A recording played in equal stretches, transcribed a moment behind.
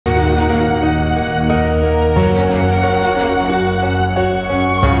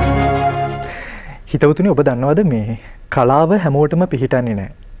හිතවතුනි ඔබ දන්නවද මේ කලාව හැමෝටම පිහිටන්නේ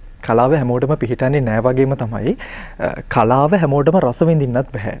නැහැ. කලාව හැමෝටම පිහිටන්නේ නැහැ වගේම තමයි කලාව හැමෝටම රස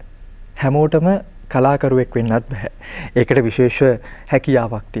විඳින්නත් බෑ. හැමෝටම කලාකරුවෙක් වෙන්නත් බෑ. ඒකට විශේෂ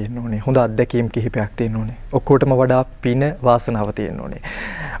හැකියාවක් තියෙන්න ඕනේ. හොඳ අත්දැකීම් කිහිපයක් තියෙන්න ඕනේ. ඔක්කොටම වඩා පින වාසනාව තියෙන්න ඕනේ.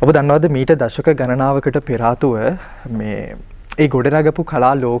 ඔබ දන්නවද මීට දශක ගණනාවකට පෙර ආතුව මේ ඒ ගොඩනගපු කලා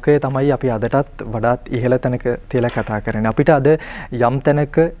ලෝකය තමයි අපි අදටත් වඩාත් ඉහළ තැනක තියලා කතා කරන්නේ. අපිට අද යම්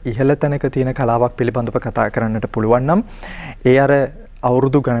තැනක ඉහළ තැනක තියෙන කලාවක් පිළිබඳව කතා කරන්නට පුළුවන් නම් ඒ අර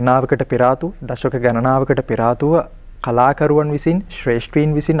අවුරුදු ගණනාවකට පෙර ආතු දශක ගණනාවකට පෙර ආතුව කලාකරුවන් විසින්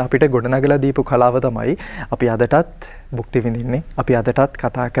ශ්‍රේෂ්ඨීන් විසින් අපිට ගොඩනගලා දීපු කලාව තමයි අපි අදටත් භුක්ති විඳින්නේ. අපි අදටත්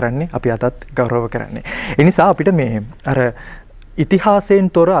කතා කරන්නේ. අපි අදටත් ගෞරව කරන්නේ. ඒ නිසා අපිට මේ අර ඉතිහාසයෙන්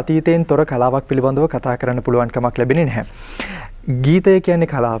තොර අතීතයෙන් තොර කලාවක් පිළිබඳව කතා කරන්න පුළුවන් කමක් ලැබෙන්නේ නැහැ. ගීතය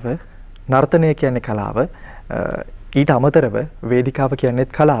කියන්නේ කලාව, නර්තනය කියන්නේ කලාව, ඊට අමතරව වේදිකාව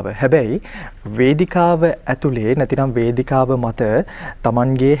කියන්නේත් කලාව. හැබැයි වේදිකාව ඇතුලේ නැතිනම් වේදිකාව මත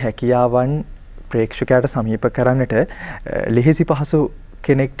Tamanගේ හැකියාවන් ප්‍රේක්ෂකයාට සමීප කරන්නට ලෙහෙසි පහසු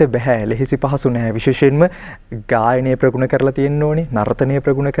කෙනෙක්ට බෑ. ලෙහෙසි පහසු නෑ. විශේෂයෙන්ම ගායනය ප්‍රගුණ කරලා තියෙන්න ඕනේ, නර්තනය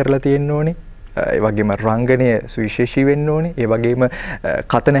ප්‍රගුණ කරලා තියෙන්න ඕනේ. ඒ වගේම රංගනය සුවිශේෂී වෙන්න ඕනේ. ඒ වගේම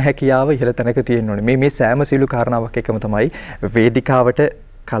කතන හැකියාව ඉහළ තැනක තියෙන්න ඕනේ. මේ සෑම සියලු කාරණාවක් එකම තමයි වේදිකාවට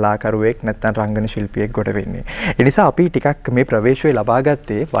කලාකරුවෙක් නැත්නම් රංගන ශිල්පියෙක් ගොඩ වෙන්නේ. ඒ නිසා අපි ටිකක් මේ ප්‍රවේශය ලබා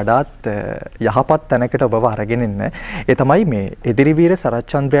ගත්තේ වඩාත් යහපත් තැනකට ඔබව අරගෙන එන්න. ඒ තමයි මේ එදිරිවීර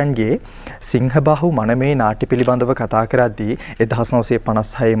සරච්චන්ද්‍රයන්ගේ සිංහබාහු මනමේ නාට්‍ය පිළිබඳව කතා කරද්දී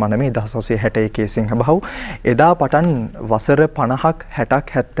 1956 මනමේ 1961 සිංහබාහු එදා පටන් වසර 50ක්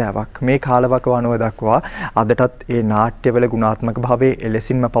 60ක් 70ක් මේ කාලවකවානුව අනුව දක්වා අදටත් ඒ නාට්‍යවල ගුණාත්මක භාවයේ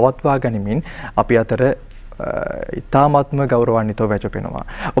එලෙසින්ම පවත්වා ගනිමින් අපි අතර ඉතාමත්ම ගෞරවාන්විතව වැජපෙනවා.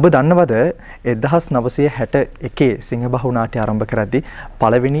 ඔබ දන්නවද 1961 සිංහබාහු නාට්‍ය ආරම්භ කරද්දී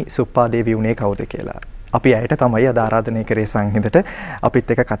පළවෙනි සුප්පාදේවි වුණේ කවුද කියලා? අපි ඇයට තමයි අද ආරාධනය කරේ සංහිඳට අපිත්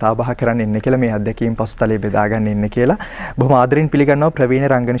එක්ක කතා බහ කරන්න එන්න කියලා මේ අත්දැකීම් පසුතලයේ බෙදා ගන්න එන්න කියලා. බොහොම ආදරෙන් පිළිගන්නවා ප්‍රවීණ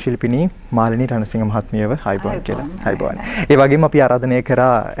රංගන ශිල්පිනී මාලිනී රණසිංහ මහත්මියව හයිබෝන් කියලා. හයිබෝන්. ඒ වගේම අපි ආරාධනය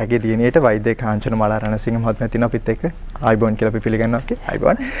කරා ඇගේ දියණියට වෛද්‍ය කාංචනමාලා රණසිංහ මහත්මිය තින අපිත් එක්ක හයිබෝන් කියලා අපි පිළිගන්නවා.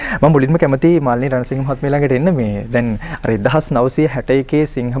 හයිබෝන්. මම මුලින්ම කැමති මාලිනී රණසිංහ මහත්මිය ළඟට එන්න මේ දැන් අර 1961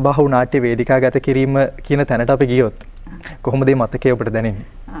 සිංහබාහු නාට්‍ය වේදිකාගත කිරීම කියන තැනට අපි ගියොත් කොහොමද මේ මතකය ඔබට දැනෙන්නේ?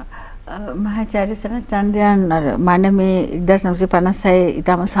 මහාචාර්ය සරච්චන්ද්‍රයන් මනමේ 1956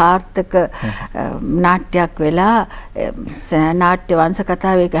 ඉතාම සාර්ථක නාට්‍යයක් වෙලා නාට්‍ය වංශ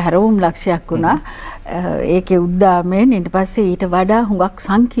කතාවේ එක හැරවුම් ලක්ෂයක් වුණා. ඒකේ උද්දාමයෙන් ඊට පස්සේ ඊට වඩා හුඟක්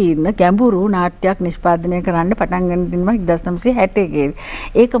සංකීර්ණ ගැඹුරු නාට්‍යයක් නිෂ්පාදනය කරන්න පටන් ගන්න දිනම 1961.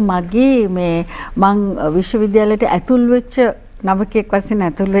 ඒක මගේ මේ මං විශ්වවිද්‍යාලයට ඇතුල් වෙච්ච නවකෙක් වශයෙන්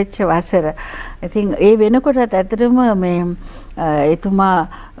ඇතුල් වෙච්ච වසර. ඉතින් ඒ වෙනකොටත් ඇත්තටම මේ එතුමා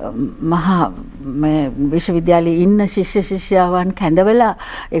මහා මේ විශ්වවිද්‍යාලයේ ඉන්න ශිෂ්‍ය ශිෂ්‍යාවන් කැඳවලා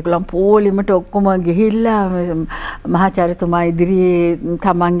ඒගොල්ලන් පොලිමට ඔක්කොම ගිහිල්ලා මහාචාර්යතුමා ඉදිරියේ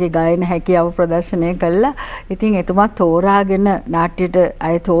තමන්ගේ ගායන හැකියාව ප්‍රදර්ශනය කළා. ඉතින් එතුමා තෝරාගෙන නාට්‍යයට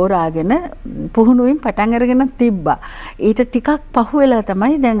අය තෝරාගෙන පුහුණුවෙන් පටන් අරගෙන තිබ්බා. ඊට ටිකක් පහුවෙලා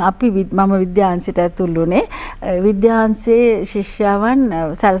තමයි දැන් අපි මම විද්‍යාංශයට ඇතුල් වුණේ. විද්‍යාංශයේ ශිෂ්‍යාවන්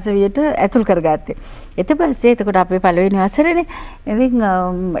සරසවියට ඇතුල් කරගත්තේ. ඊට පස්සේ එතකොට අපේ පළවෙනි වසරේනේ. ඉතින්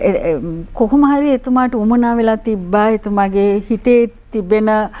කොහොම හරි එතුමාට උමනා වෙලා තිබ්බා එතුමාගේ හිතේ තිබෙන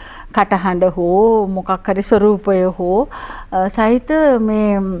කටහඬ හෝ මොකක් හරි ස්වරූපය හෝ සහිත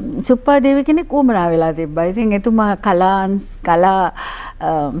මේ සුප්පාදේවි කෙනෙක් උමනා වෙලා තිබ්බා. ඉතින් එතුමා කලා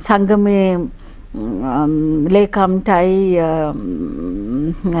සංගමේ ලේකම්ටයි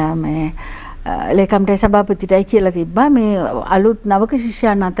මේ ලේකම්ටයි සභාපතිටයි කියලා තිබ්බා මේ අලුත් නවක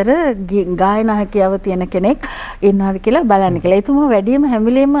ශිෂ්‍යයන් අතර ගායනා හැකියාව තියෙන කෙනෙක් ඉන්නවාද කියලා බලන්න කියලා. එතුමා වැඩිම හැම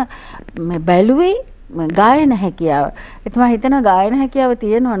වෙලේම බැලුවේ ගායන හැකියාව. එතුමා හිතන ගායන හැකියාව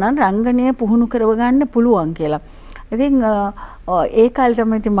තියෙනවා නම් රංගනය පුහුණු කරව ගන්න පුළුවන් කියලා. ඉතින් ඒ කාලේ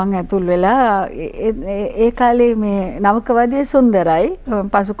තමයි ඉතින් මම ඇතුල් වෙලා ඒ කාලේ මේ නවකවාදයේ සුන්දරයි.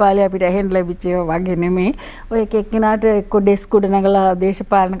 පසු කාලේ අපිට ඇහෙන්න ලැබිච්ච ඒවා වගේ නෙමෙයි. ඔය එක එක්කිනාට එක්ක ඩෙස්ක් උඩ නැගලා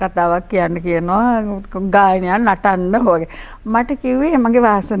දේශපාලන කතාවක් කියන්න කියනවා. ගායනයක් නටන්න වගේ. මට කිව්වේ මගේ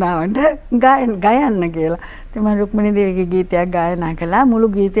වාසනාවට ගයන්න කියලා. ඉතින් මම රුක්මනී දේවිගේ ගීතයක් ගායනා කළා.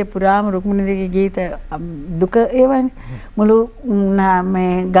 මුළු ගීතේ පුරාම රුක්මනී දේවිගේ ගීත දුක ඒවනේ. මුළු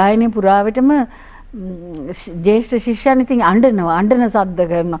මේ ගායනයේ පුරාවටම ජේෂ්ඨ ශිෂ්‍යයන් ඉතින් අඬන සද්ද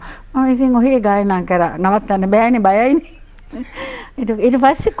කරනවා. මම ඉතින් ඔහේ ගායනා කරා. නවත්තන්න බෑනේ බයයිනේ. ඊට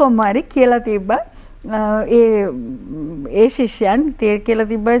පස්සේ කොහොම හරි කියලා තිබ්බා ඒ ශිෂ්‍යයන් තේ කියලා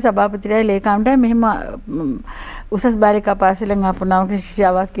තිබ්බයි සභාපතිරයි ලේකම්ටයි මෙහෙම උසස් බාලිකා පාසලෙන් ආපු නවක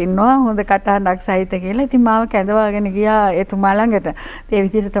ශිෂ්‍යාවක් ඉන්නවා හොඳ කටහඬක් සහිත කියලා. ඉතින් මාව කැඳවාගෙන ගියා එතුමා ළඟට. ඒ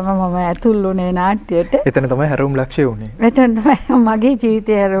විදිහට තමයි මම ඇතුල් වුණේ නාට්‍යයට. එතන තමයි හැරවුම් ලක්ෂ්‍ය වුණේ. එතන තමයි මගේ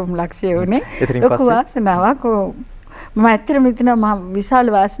ජීවිතයේ හැරවුම් ලක්ෂ්‍ය වුණේ. ලොකු වාසනාවක්. මම ඇත්තටම හිතනවා මම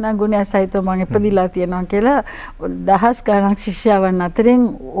විශාල වාසනා ගුණයක් සහිතව මම ඉපදිලා තියෙනවා කියලා. දහස් ගණන් ශිෂ්‍යයන් අතරින්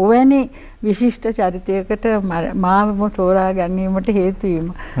ඔවැනි විශිෂ්ට චරිතයකට මාව තෝරා ගැනීමට හේතු වීම.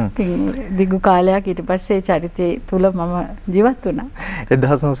 ඉතින් දිගු කාලයක් ඊට පස්සේ චරිතය තුල මම ජීවත් වුණා.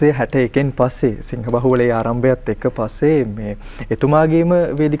 1961න් පස්සේ සිංහබහුවලේ ආරම්භයත් එක්ක පස්සේ මේ එතුමාගේම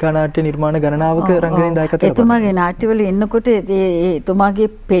වේදිකා නාට්‍ය නිර්මාණ ගණනාවක රංගනයෙන් දායකත්වය ලබා. එතුමාගේ නාට්‍යවල ඉන්නකොට එතුමාගේ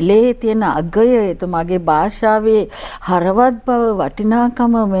පෙළේ තියෙන අගය, එතුමාගේ භාෂාවේ හරවත් බව,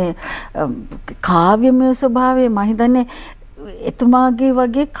 වටිනාකම, මේ කාව්‍යමය ස්වභාවය මම හිතන්නේ එතුමාගේ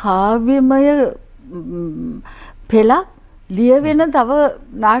වගේ කාව්‍යමය පෙළක් ලියවෙන තව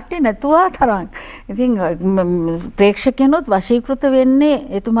නාට්‍ය නැතුවා තරම්. ඉතින් ප්‍රේක්ෂකයන්ොත් වශීකృత වෙන්නේ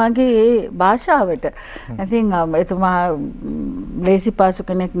එතුමාගේ ඒ භාෂාවට. ඉතින් එතුමා ලේසි පාසු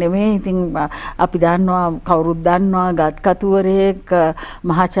කෙනෙක් නෙමෙයි. ඉතින් අපි දන්නවා, කවුරුත් දන්නවා, ගත්කතුවරයෙක්,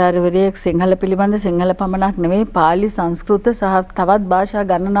 මහාචාර්යවරයෙක්, සිංහල පිළිබඳ සිංහල පමණක් නෙමෙයි පාලි, සංස්කෘත සහ තවත් භාෂා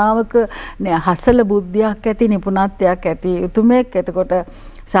ගණනාවක හසල බුද්ධියක් ඇති, නිපුණත්වයක් ඇති උතුමෙක්. එතකොට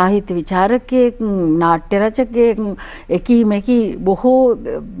සාහිත්‍ය විචාරකයෙක්, නාට්‍ය රචකයෙක්, එකී මේකී බොහෝ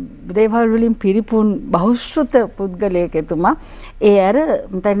දේවල් වලින් පිරිපුන් බහුශ්‍රුත පුද්ගලයෙක් එතුමා. ඒ අර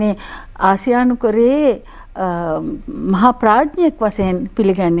මතනේ ආසියානුකරයේ මහා ප්‍රඥෙක් වශයෙන්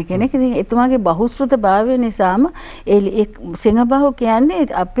පිළිගන්නේ කෙනෙක්. ඉතින් එතුමාගේ බහුශ්‍රුත භාවය නිසාම ඒ සිංහබහුව කියන්නේ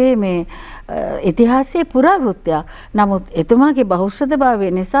අපේ මේ ඉතිහාසයේ පුරාවෘත්තයක්. නමුත් එතුමාගේ බහුශ්‍රුත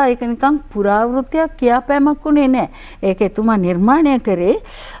භාවය නිසා ඒක නිකන් පුරාවෘත්තයක් කියාපෑමක් උනේ නැහැ. ඒක එතුමා නිර්මාණය කරේ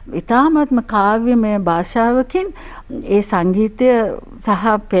ඉතාමත්ම කාව්‍යමය භාෂාවකින්. ඒ සංගීතය සහ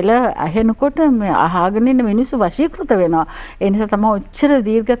පෙළ ඇහෙනකොට මේ අහගෙන ඉන්න මිනිස්සු වශීකృత වෙනවා. ඒ නිසා තමයි ඔච්චර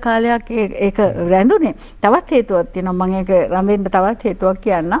දීර්ඝ කාලයක් ඒක රැඳුනේ. තවත් හේතුවක් තියෙනවා. මම ඒක රැඳෙන්න තවත් හේතුවක්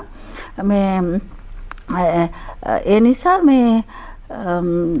කියන්නම්. මේ ඒ නිසා මේ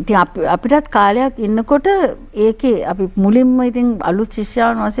ඉතින් අපිටත් කාලයක් ඉන්නකොට ඒකේ අපි මුලින්ම ඉතින් අලුත්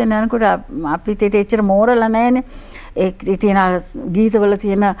ශිෂ්‍යාවන් වශයෙන් යනකොට අපිට එච්චර මෝරලා නැහැනේ. ඒ තියෙන ගීතවල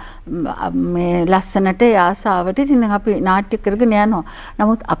තියෙන මේ ලස්සනට ආසාවට ඉතින් අපි නාට්‍ය කරගෙන යනවා.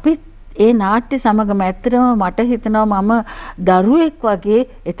 නමුත් අපි ඒ නාට්‍ය සමගම ඇත්තටම මට හිතෙනවා මම දරුවෙක් වගේ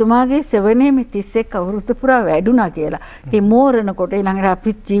එතුමාගේ සෙවණේ මේ 31 අවුරුදු පුරා වැඩුණා කියලා. ඉතින් මෝරනකොට ඊළඟට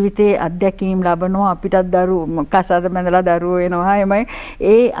අපිත් ජීවිතේ අත්දැකීම් ලබනවා. අපිටත් කසාද බැඳලා දරුවෝ වෙනවා. එමය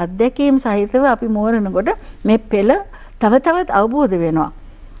ඒ අත්දැකීම් සහිතව අපි මෝරනකොට මේ පෙළ තව තවත් අවබෝධ වෙනවා.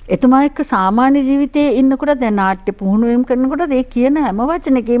 එතුමා එක්ක සාමාන්‍ය ජීවිතයේ ඉන්නකොට දැන් නාට්‍ය පුහුණුවීම් කරනකොට ඒ කියන හැම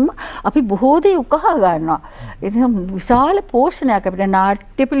වචනකින්ම අපි බොහෝ දේ උකහා ගන්නවා. ඉතින් විශාල පෝෂණයක් අපිට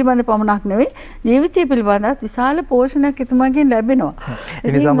නාට්‍ය පිළිබඳ පමණක් නෙවෙයි ජීවිතය පිළිබඳත් විශාල පෝෂණයක් එතුමාගෙන් ලැබෙනවා.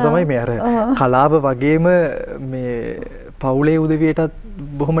 ඒ නිසාම තමයි මේ අර කලාව වගේම මේ පවුලේ උදවියටත්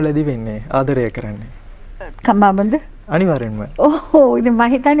බොහොම ලැබි වෙන්නේ ආදරය කරන්නේ. කම්මාබන්ද? අනිවාර්යෙන්ම. ඔව් ඉතින් මම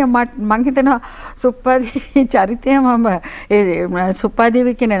හිතන්නේ මම හිතනවා සුප්පාදේවි චරිතය මම ඒ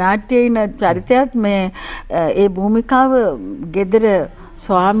සුප්පාදේවි කියන නාට්‍යයේ ඉන්න චරිතයත් මේ ඒ භූමිකාව gedara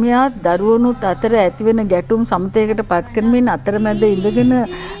ස්වාමියා දරුවනුත් අතර ඇතිවෙන ගැටුම් සමතයකට පත් කරමින් අතරමැද ඉඳගෙන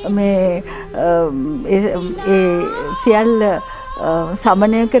මේ ඒ සියල්ල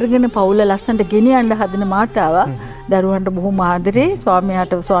සමනය කරගෙන පවුල ලස්සනට ගෙනියන්න හදන මාතාවක්. දරුවන්ට බොහොම ආදරේ,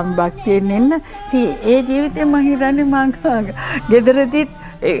 ස්වාමියාට ස්වාමි භක්තියෙන් ඉන්න. ඉතින් ඒ ජීවිතේ මම හිතන්නේ මම ගෙදරදී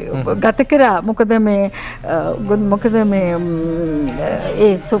ගත කරා. මොකද මේ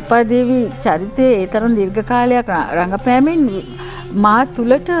ඒ සුප්පාදේවි චරිතයේ ඒ තරම් දීර්ඝ කාලයක් රංගපෑමෙන් මා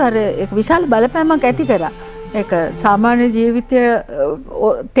තුලට අර විශාල බලපෑමක් ඇති කරා. ඒක සාමාන්‍ය ජීවිතය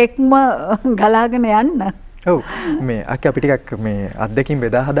තෙක්ම ගලාගෙන යන්න. ඔව් මේ අපි ටිකක් මේ අත්දැකීම්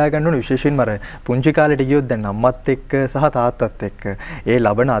බෙදා හදා ගන්න ඕනේ. විශේෂයෙන්ම අර පුංචි කාලේට ගියොත් දැන් අම්මත් එක්ක සහ තාත්තත් එක්ක ඒ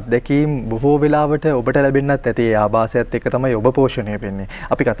ලබන අත්දැකීම් බොහෝ වෙලාවට ඔබට ලැබෙන්නත් ඇති. ඒ ආభాසයත් එක්ක තමයි ඔබ පෝෂණය වෙන්නේ.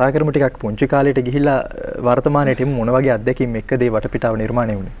 අපි කතා කරමු ටිකක් පුංචි කාලේට ගිහිල්ලා වර්තමානයේට මොන වගේ අත්දැකීම් එක්කද ඒ වටපිටාව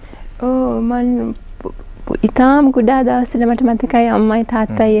නිර්මාණය වුනේ? ඔව් මම ඉතාම කුඩා දවස්වල මට මතකයි අම්මයි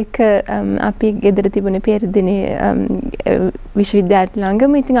තාත්තයි එක්ක අපි ගෙදර තිබුණේ පෙරදිනේ විශ්වවිද්‍යාලයට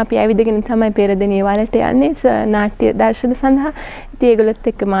ළඟම. ඉතින් අපි ඇවිදගෙන තමයි පෙරදිනේ වලට යන්නේ නාට්‍ය දර්ශන සඳහා. ඉතින් ඒගොල්ලොත්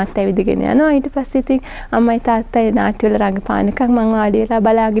එක්ක මාත් ඇවිදගෙන යනවා. ඊට පස්සේ ඉතින් අම්මයි තාත්තයි නාට්‍ය වල රඟපාන එකක් මම වාඩි වෙලා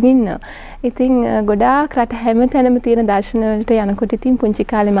බලාගෙන ඉන්නවා. ඉතින් ගොඩාක් රට හැම තැනම තියෙන දර්ශන වලට යනකොට ඉතින් පුංචි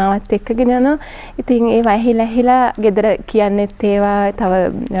කාලේ මාවත් එක්කගෙන යනවා. ඉතින් ඒ වහිලා ගෙදර කියන්නෙත් ඒවා තව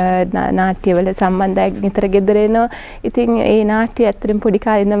නාට්‍යවල සම්බන්ධයි නිතර ගෙදර එනවා. ඉතින් ඒ නාට්‍ය ඇත්තටම පොඩි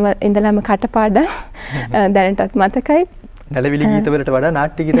කාලේ ඉඳලම කටපාඩම් දැනටත් මතකයි. නැලවිලි ගීත වලට වඩා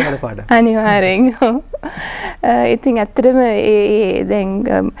නාට්‍ය ගීත වල පාඩම්. අනිවාර්යෙන්. ඉතින් ඇත්තටම ඒ දැන්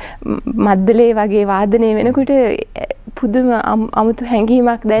මද්දලේ වගේ වාදනය වෙනකොට පුදුම අමුතු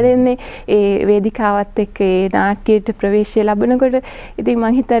හැඟීමක් දැනෙන්නේ ඒ වේදිකාවත් එක්ක ඒ නාට්‍යයට ප්‍රවේශය ලැබනකොට. ඉතින්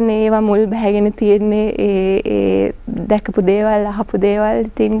මම හිතන්නේ ඒවා මුල් බැහැගෙන තියෙන්නේ ඒ දැකපු දේවල් අහපු දේවල්.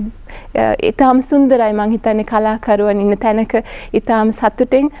 ඉතින් ඊටාම් සුන්දරයි මම හිතන්නේ කලාකරුවන් ඉන්න තැනක ඊටාම්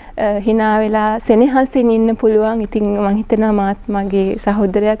සතුටෙන් hina වෙලා සෙනෙහසින් ඉන්න පුළුවන්. ඉතින් මම හිතනවා මාත් මගේ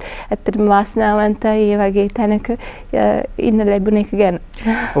සහෝදරයාත් ඇත්තටම වාසනාවන්තයි ඒ වගේ තැනක ඉන්න ලැබුණ එක ගැන.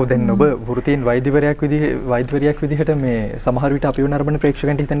 ඔව් දැන් ඔබ වෘත්තීන් වෛද්‍යවරයෙක් විදිහට මේ සමහර විට අපි වුණ අරබන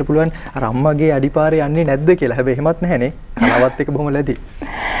ප්‍රේක්ෂකයන්ට හිතන්න පුළුවන් අර අම්මගේ අඩිපාරේ යන්නේ නැද්ද කියලා. හැබැයි එහෙමත් නැහැනේ. කලාවත් එක්ක බොහොම ලැබි.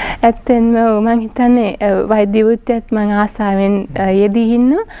 ඇත්තෙන්ම මම හිතන්නේ වෛද්‍ය වෘත්තියත් මම ආසාවෙන් යෙදී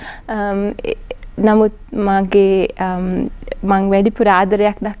ඉන්නවා. නමුත් මගේ මම වැඩිපුර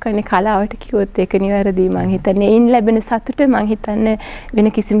ආදරයක් දක්වන්නේ කලාවට කිව්වොත් ඒක නිවැරදි. මම හිතන්නේ ඒන් ලැබෙන සතුට මම හිතන්නේ වෙන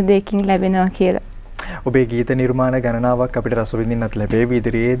කිසිම දෙයකින් ලැබෙනවා කියලා. ඔබේ ගීත නිර්මාණ ගණනාවක් අපිට රස විඳින්නත් ලැබෙවි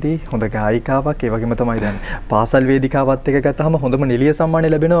ඉදිරියේදී. හොඳ ගායිකාවක් ඒ වගේම තමයි දැන් පාසල් වේදිකාවත් එක්ක ගත්තාම හොඳම නිලිය සම්මානය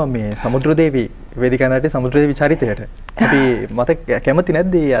ලැබෙනවා මේ සමුද්‍රදේවි වේදිකා නාට්‍ය සමුද්‍රදේවි චරිතයට. අපි මතක කැමති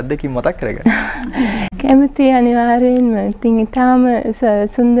නැද්ද මේ අත්දැකීම් මතක් කරගන්න? කැමති අනිවාර්යෙන්ම. ඉතින් ඊටාම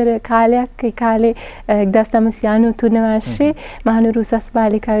සුන්දර කාලයක් ඒ කාලේ 1993 වර්ෂයේ මහනුවර උසස්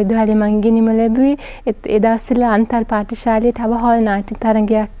බාලිකා විද්‍යාලයේ මම ඉගෙනීම ලැබුවේ. ඒ දවස්වල අන්තර් පාඨශාලයේ අවහල් නාට්‍ය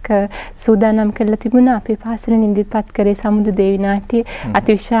තරගයක් සූදානම් කරලා තිබුණා. අපේ පාසලෙන් ඉදිරිපත් කරේ සමුද්‍රදේවි නාට්‍ය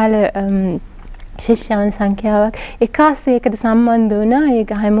අතිවිශාල ශිෂ්‍යයන් සංඛ්‍යාවක් එකාසයකට සම්බන්ධ වුණා.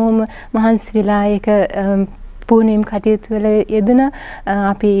 ඒක හැමෝම මහන්සි වෙලා ඒක පුහුණුවීම් කටයුතු වල යෙදුණා.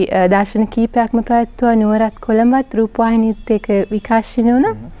 අපි දර්ශන කීපයක්ම පැවැත්වුවා. නුවරත් කොළඹත් රූපවාහිනියත් ඒක විකාශනය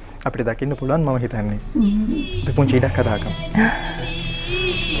වුණා. අපිට දකින්න පුළුවන් මම හිතන්නේ. අපි පුංචි ඉඩක් හදාගමු.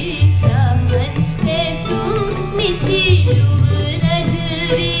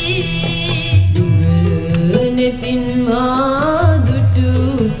 netin madutu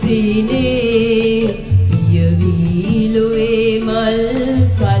sine yavilo mal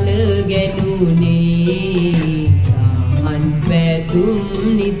pala ganune sahan patum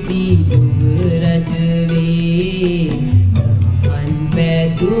niti dugrajwe sahan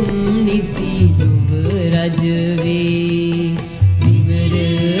patum niti dugrajwe vivara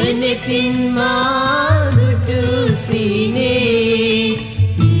netin madutu sine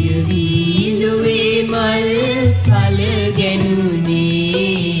mal pala ganune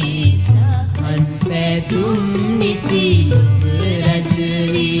sahan patum niti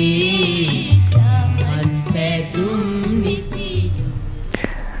dugrajwe sahan patum niti.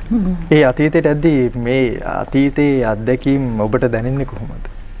 ඒ අතීතයට ඇද්දී මේ අතීතයේ අත්දැකීම් ඔබට දැනෙන්නේ කොහොමද?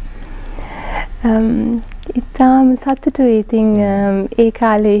 ඉතාම සතුටුයි. ඉතින් ඒ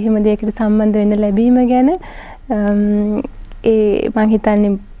කාලේ එහෙම දෙයකට සම්බන්ධ වෙන්න ලැබීම ගැන මම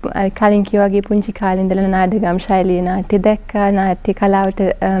හිතන්නේ කලින් කිව්වා වගේ පුංචි කාලේ ඉඳලා නාටකම් ශෛලියේ නාට්‍ය දැක්කා. නාට්‍ය කලාවට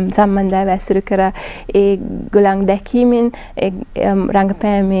සම්බන්ධව ඇසුරු කරා. ඒ ගොල්ලන් දැකීමෙන්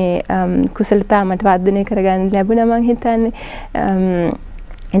රංගපෑමේ කුසලතා මට වර්ධනය කරගන්න ලැබුණා මම හිතන්නේ.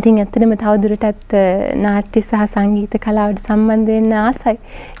 ඉතින් ඇත්තටම තවදුරටත් නාට්‍ය සහ සංගීත කලාවට සම්බන්ධ වෙන්න ආසයි.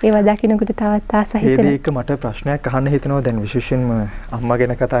 ඒවා දකින්නකොට තවත් ආස හිතෙනවා. ඒක මට ප්‍රශ්නයක් අහන්න හිතෙනවා. දැන් විශේෂයෙන්ම අම්මා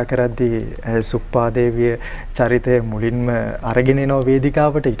ගැන කතා කරද්දී සුප්පාදේවිය චරිතය මුලින්ම අරගෙන එනවා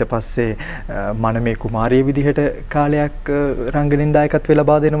වේදිකාවට. ඊට පස්සේ මනමේ කුමාරිය විදිහට කාලයක් රංගනින් දායකත්වය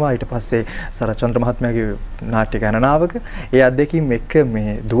ලබා දෙනවා. ඊට පස්සේ සරච්චන්ද්‍ර මහත්මයාගේ නාට්‍ය ගණනාවක ඒ අත්දැකීම් එක්ක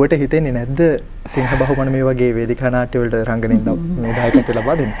මේ දුවට හිතෙන්නේ නැද්ද සිංහ බහුමන මේ වගේ වේදිකා නාට්‍ය වලට රංගනින් දායකත්වය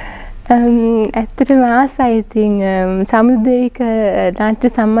ලබා ඇත්තටම ආසයි. ඉතින් සමුද්‍රේවික නාට්‍ය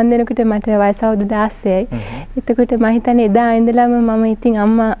සම්බන්ධ වෙනකොට මට වයස අවුරුදු 16යි. එතකොට මම හිතන්නේ එදා ඉඳලම මම ඉතින්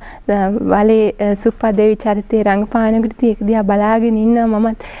අම්මා වලේ සුප්පාදේවි චරිතේ රංගපානකොට ඉතින් ඒක දිහා බලාගෙන ඉන්නවා.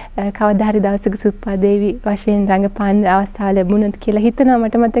 මමත් කවදා හරි දවසක සුප්පාදේවි වශයෙන් රංගපාන අවස්ථාව ලැබුණොත් කියලා හිතනවා.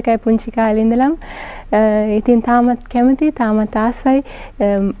 මට මතකයි පුංචි කාලේ ඉඳලම. ඉතින් තාමත් කැමතියි, තාමත් ආසයි.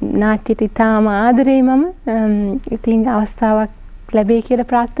 නාට්‍යෙට තාම ආදරෙයි මම. ඉතින් අවස්ථාවක් ලැබෙයි කියලා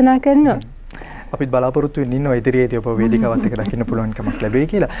ප්‍රාර්ථනා කරනවා. අපිත් බලාපොරොත්තු වෙන්න ඉන්නවා ඉදිරියේදී ඔබ වේදිකාවත් එක්ක දකින්න පුළුවන් කමක් ලැබෙයි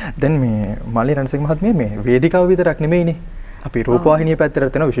කියලා. දැන් මේ මාලිනී රණසිංහ මහත්මිය මේ වේදිකාව විතරක් නෙමෙයිනේ. අපි රූපවාහිනිය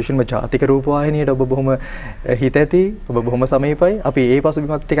පැත්තට යනවා. විශේෂයෙන්ම ජාතික රූපවාහිනියට ඔබ බොහොම හිත ඇති, ඔබ බොහොම සමීපයි. අපි ඒ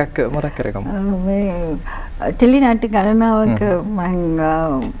පසුබිමත් ටිකක් මතක් කරගමු. මේ ටෙලි නාට්‍ය ගණනාවක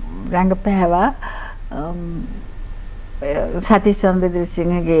මම රංගපෑවා. සතිස්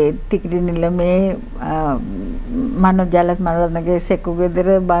චන්ද්‍රසිංහගේ ටිකිරි නිලමේ මනෝජලත් මනෝරත්නගේ සෙක්කු ගෙදර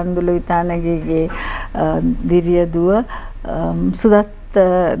බන්දුල විතානගේ දිරිය දුව සුදත්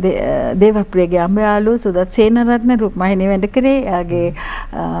දේවප්‍රියගේ අඹයාලු සුදත් සේනරත්න රූපවාහිනිය වැඩ කරේ. එයාගේ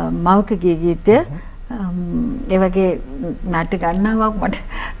මවකගේ ගීතය ඒ වගේ නාට්‍ය ගණනාවක් මට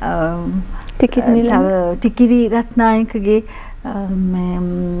ටිකිරි රත්නායකගේ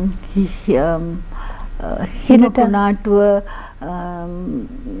හිරට නාටුව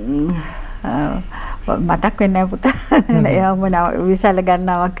මතක් වෙන්නේ පුතා. එයාම විශාල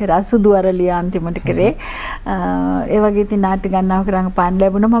ගණනාවක් කරා සුදු අරලිය අන්තිමට කරේ. ඒ වගේ ඉතින් නාට්‍ය ගණනාවක් රංගපාන්න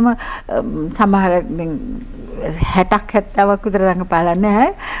ලැබුණා. මම සමහර 60ක් 70ක් විතර රංගපාලා නැහැ.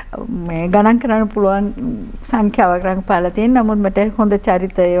 මේ ගණන් කරන්න පුළුවන් සංඛ්‍යාවක් රංගපාලා තියෙන. නමුත් මට හොඳ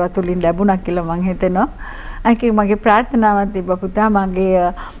චරිත ඒවා තුලින් ලැබුණා කියලා මම හිතනවා. ඒකේ මගේ ප්‍රාර්ථනාවක් තිබ්බා පුතා මගේ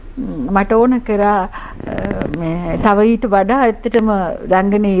මට ඕන කරා මේ තව ඊට වඩා ඇත්තටම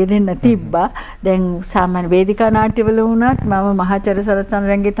රංගනයේ යෙදෙන්න තිබ්බා. දැන් සාමාන්‍ය වේදිකා නාට්‍යවල වුණත් මම මහාචාර්ය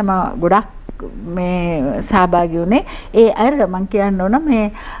සරත්චන්ද්‍රන්ගේ තමයි ගොඩක් මේ සහභාගී වුණේ. ඒ අර මම කියන්න ඕන මේ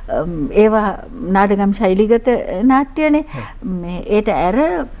ඒවා නාටකම් ශෛලීගත නාට්‍යනේ. මේ ඒට අර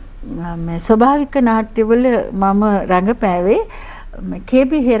මේ ස්වභාවික නාට්‍යවල මම රංගපෑවේ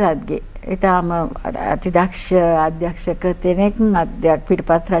කේ.බී. හේරත්ගේ ඊටම අතිදක්ෂ අධ්‍යක්ෂක කෙනෙක් අධ්‍යක්ෂ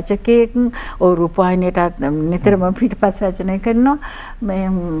පිටපත් රචකයෙක් රූපවාහිනියට නිතරම පිටපත් රචනය කරනවා. මේ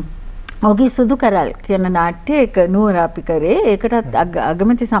ඔහුගේ සුදු කරල් කියන නාට්‍ය එක නුවර අපි කරේ. ඒකටත්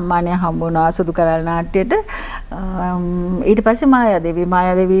අගමැති සම්මානය හම්බුණා සුදු කරල් නාට්‍යයට. ඊට පස්සේ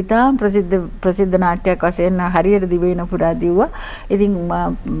මායාදේවී තාම ප්‍රසිද්ධ නාට්‍යයක් වශයෙන් හරියට දිවයින පුරා දිව්වා. ඉතින්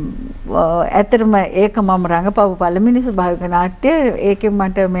ඇත්තටම ඒක මම රංගපව පළවෙනි ස්වභාවික නාට්‍ය. ඒකෙන්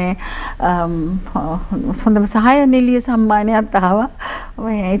මට මේ හොඳම සහාය නිලිය සම්මානයක් ආවා.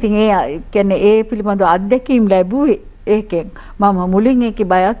 ඉතින් ඒ කියන්නේ ඒ පිළිබඳව අත්දැකීම් ලැබුවේ ඒකෙන්. මම මුලින් ඒකේ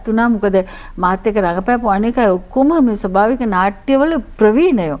බයත් වුණා. මොකද මාත් එක්ක රඟපෑපු අනේකයි ඔක්කොම මේ ස්වභාවික නාට්‍යවල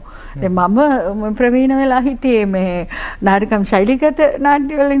ප්‍රවීණයෝ. දැන් මම ප්‍රවීණ වෙලා හිටියේ මේ නාටකම් ශෛලීගත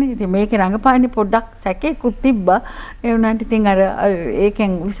නාට්‍යවලනේ. ඉතින් මේකේ රඟපාන්නේ පොඩ්ඩක් සැකේකුත් තිබ්බා. ඒ වුණාට ඉතින් අර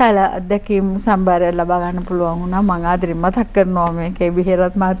ඒකෙන් විශාල අත්දැකීම් සම්භාරය ලබා ගන්න පුළුවන් වුණා. මම ආදරෙන් මතක් කරනවා මේ කේ.බී.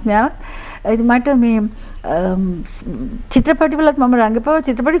 හේරත් මහත්මයාවත්. ඉතින් මට මේ චිත්‍රපටිවලත් මම රංගපෑව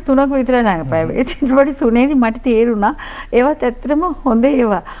චිත්‍රපටි 3ක විතර රංගපෑවේ. ඒ චිත්‍රපටි 3ේදී මට තේරුණා ඒවත් ඇත්තටම හොඳ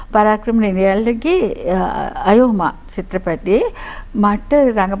ඒවා. පරාක්‍රම නිරයල්ගේ අයෝමා චිත්‍රපටියේ මට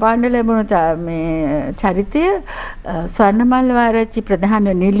රංගපාන්න ලැබුණ මේ චරිතය ස්වර්ණමල් වාරච්චි ප්‍රධාන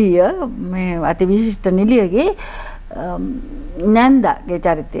නිලිය මේ අතිවිශිෂ්ට නිලියගේ නන්දාගේ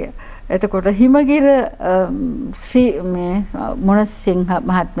චරිතය. එතකොට හිමගිර ශ්‍රී මේ මොනසිංහ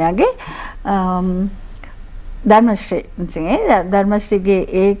මහත්මයාගේ ධර්මශ්‍රීගේ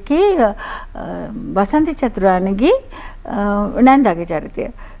ඒකේ වසන්ති චතුරාණගේ නන්දාගේ චරිතය.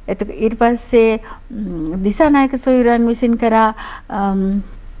 එතකොට ඊට පස්සේ දිසානායක සොයුරන් විසින් කරා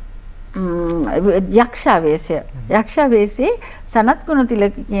යක්ෂාවේශයේ සනත්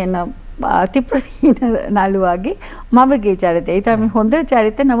ගුණතිලක කියන අතිප්‍රවීණ නළුවාගේ මවගේ චරිතය. ඒ තමයි හොඳ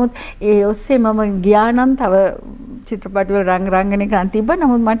චරිත. නමුත් ඒ ඔස්සේ මම ගියා නම් තව චිත්‍රපටිවල රංගනය කරන් තිබ්බා.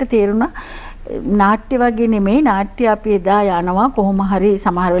 නමුත් මට තේරුණා නාට්‍ය වගේ නෙමෙයි. නාට්‍ය අපි එදා යනවා කොහොම හරි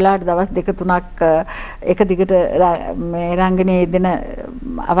සමහර වෙලාවට දවස් 2-3ක් එක දිගට මේ රංගනයේ යෙදෙන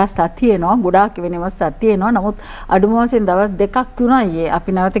අවස්ථා තියෙනවා. ගොඩාක් වෙන අවස්ථා තියෙනවා. නමුත් අඩුම වශයෙන් දවස් 2-3යි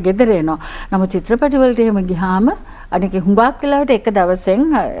අපි නැවත ගෙදර එනවා. නමුත් චිත්‍රපටි වලට එහෙම ගියාම අනික හුඟක් වෙලාවට එක දවසෙන්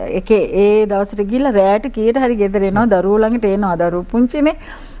ඒ දවසට ගිහලා රැයට කීයට හරි ගෙදර එනවා. දරුවෝ ළඟට එනවා. දරුවෝ පුංචිනේ.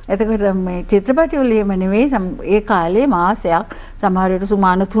 එතකොට මේ චිත්‍රපටිවල එහෙම නෙවෙයි. ඒ කාලේ මාසයක් සමහර විට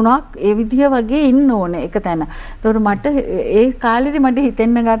සුමාන 3ක් ඒ විදිහ වගේ ඉන්න ඕනේ එක තැන. ඒතකොට මට ඒ කාලෙදි මට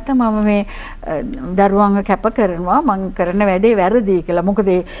හිතෙන්න ගත්තා මම මේ දරුවන්ව කැප කරනවා මං කරන වැඩේ වැරදි කියලා.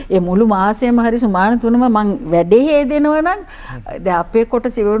 මොකද මේ මුළු මාසෙම හරි සුමාන 3ම මං වැඩේ හේදෙනවා නම් දැන් අපේ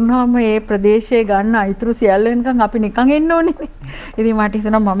කොටස ඉවරනවාම මේ ප්‍රදේශයේ ගන්න අයිතුරු සියල්ල වෙනකන් අපි නිකන් එන්න ඕනේ. ඉතින් මට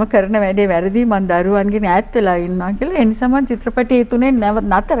හිතෙනවා මම කරන වැඩේ වැරදි. මං දරුවන්ගෙන් ඈත් වෙලා ඉන්නවා කියලා. ඒ නිසා මං චිත්‍රපටයේ තුනේ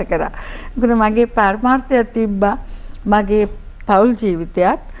නතර කරා. මොකද මගේ පරමාර්ථයක් තිබ්බා. මගේ පෞල්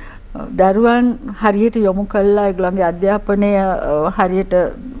ජීවිතයත් දරුවන් හරියට යොමු කළා ඒගොල්ලන්ගේ අධ්‍යාපනය හරියට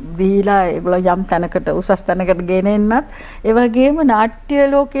දීලා ඒගොල්ලෝ යම් තැනකට උසස් තැනකට ගෙනෙන්නත් ඒ වගේම නාට්‍ය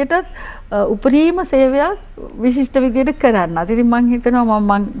ලෝකයටත් උපරිම සේවයක් විශිෂ්ට විදිහට කරන්නත්. ඉතින් මම හිතනවා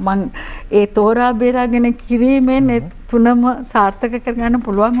මම ඒ තෝරා බේරාගෙන කිරීමෙන් ඒ තුනම සාර්ථක කරගන්න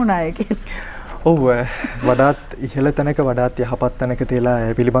පුළුවන් වුණා කියලා. ඔව් වඩාත් ඉහළ තැනක වඩාත් යහපත් තැනක තියලා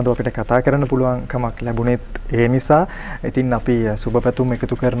ඒ පිළිබඳව අපිට කතා කරන්න පුළුවන් කමක් ලැබුණෙත් ඒ නිසා ඉතින් අපි සුබ පැතුම්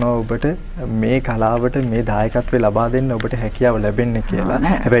එකතු කරනවා ඔබට මේ කලාවට මේ දායකත්වය ලබා දෙන්න ඔබට හැකියාව ලැබෙන්නේ කියලා.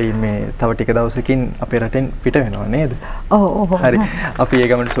 හැබැයි මේ තව ටික දවසකින් අපේ රටෙන් පිට වෙනවා නේද? ඔව් ඔව්. හරි. අපි ඒ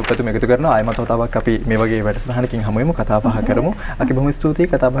ගමනට සුබ පැතුම් එකතු කරනවා. ආයෙමත් තවතාවක් අපි මේ වගේ වැඩසටහනකින් හමු වෙමු කතා බහ කරමු. අපි බොහොම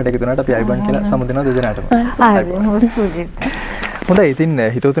ස්තුතියි කතා බහට එකතු වුණාට අපි ආයිබන් කියලා සමුදෙනවා දෙදෙනාටම. හරි. බොහොම ස්තුතියි. හොඳයි ඉතින්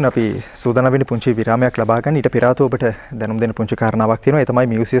හිතවතුනි අපි සූදානම් වෙන්නේ පුංචි විරාමයක් ලබා ගන්න. ඊට පෙර ආතෝ ඔබට දැනුම් දෙන්න පුංචි කාරණාවක් තියෙනවා. ඒ තමයි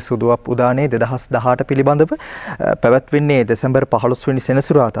මියුසියස් උදව්වක් උදානේ 2018 පිළිබඳව පැවැත්වෙන්නේ දෙසැම්බර් 15 වෙනි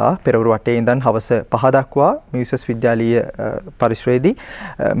සෙනසුරාදා පෙරවරු 8 ඉඳන් හවස 5 දක්වා මියුසියස් විද්‍යාලීය පරිශ්‍රයේදී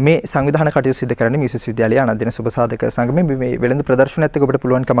මේ සංවිධාන කටයුතු සිදු කරන්නේ මියුසියස් විද්‍යාලයේ අනදින සුබ සාධක සංගමයේ මේ වෙළඳ ප්‍රදර්ශනයත් එක්ක ඔබට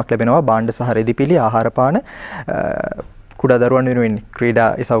පුළුවන්කමක් ලැබෙනවා භාණ්ඩ සහ රෙදිපිලි ආහාර පාන කුඩා දරුවන් වෙනුවෙන් ක්‍රීඩා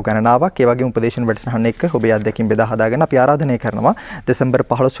ඉසව් ගණනාවක් ඒ වගේම උපදේශන වැඩසටහන එක්ක ඔබේ අත්දැකීම් බෙදා හදාගන්න අපි ආරාධනය කරනවා දෙසැම්බර්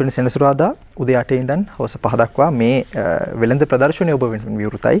 15 වෙනි සෙනසුරාදා උදේ 8 ඉඳන් හවස 5 දක්වා මේ වෙළඳ ප්‍රදර්ශනය ඔබ වෙනුවෙන්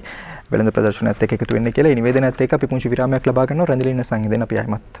විවෘතයි වෙළඳ ප්‍රදර්ශනයත් එක්ක එකතු වෙන්න කියලා. ඒ නිවේදනයත් එක්ක අපි පුංචි විරාමයක් ලබා ගන්නවා. රැඳිලා ඉන්න සංගීතයෙන් අපි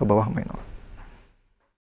ආයිමත් ඔබ වහම වෙනවා.